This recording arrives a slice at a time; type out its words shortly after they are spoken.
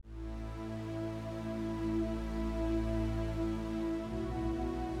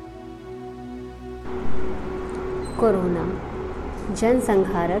Corona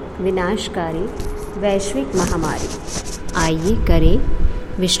जनसंहारक विनाशकारी वैश्विक महामारी। आइए करें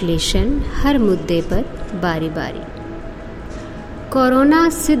विश्लेषण हर मुद्दे पर बारी बारी। कोरोना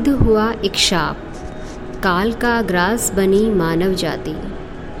सिद्ध हुआ एक शाप, काल का ग्रास बनी मानव जाति।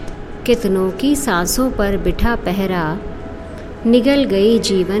 कितनों की सांसों पर बिठा पहरा, निगल गई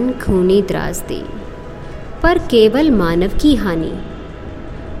जीवन खूनी त्रासदी। पर केवल मानव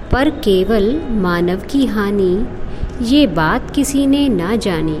की हानि, ये बात किसी ने ना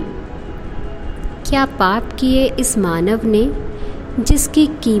जानी। क्या पाप किए इस मानव ने, जिसकी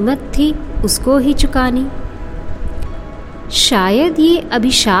कीमत थी उसको ही चुकानी। शायद ये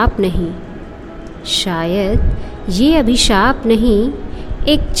अभिशाप नहीं,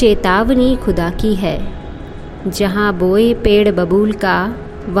 एक चेतावनी खुदा की है। जहाँ बोए पेड़ बबूल का,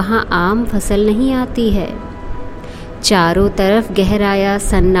 वहाँ आम फसल नहीं आती है। चारों तरफ गहराया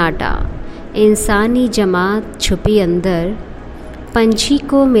सन्नाटा, इंसानी जमात छुपी अंदर। पंछी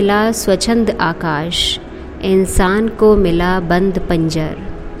को मिला स्वच्छंद आकाश, इंसान को मिला बंद पंजर।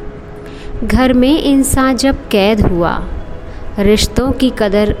 घर में इंसान जब कैद हुआ, रिश्तों की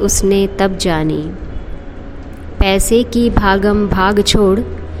कदर उसने तब जानी। पैसे की भागम भाग छोड़,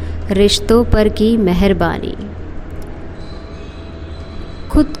 रिश्तों पर की मेहरबानी।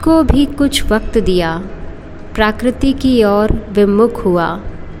 खुद को भी कुछ वक्त दिया, प्रकृति की ओर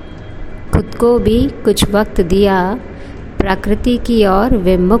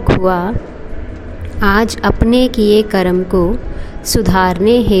विमुख हुआ। आज अपने किए कर्म को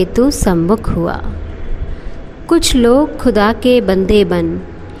सुधारने हेतु सम्मुख हुआ। कुछ लोग खुदा के बंदे बन,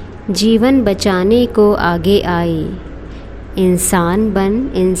 जीवन बचाने को आगे आए। इंसान बन,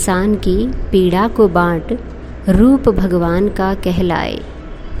 इंसान की पीड़ा को बांट, रूप भगवान का कहलाए।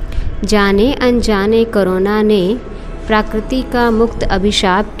 जाने अनजाने कोरोना ने प्रकृति का मुक्त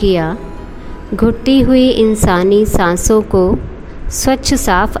अभिशाप किया। घुटती हुई इंसानी सांसों को स्वच्छ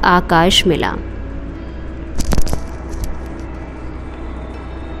साफ आकाश मिला।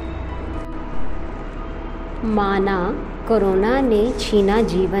 माना कोरोना ने छीना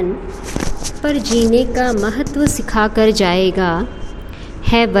जीवन, पर जीने का महत्व सिखाकर जाएगा।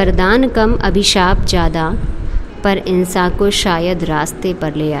 है वरदान कम अभिशाप ज़्यादा, पर इंसान को शायद रास्ते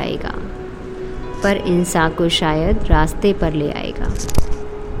पर ले आएगा।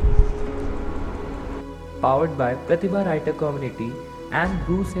 Powered by Pratibha Writer Community and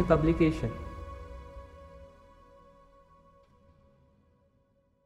Brew से Publication।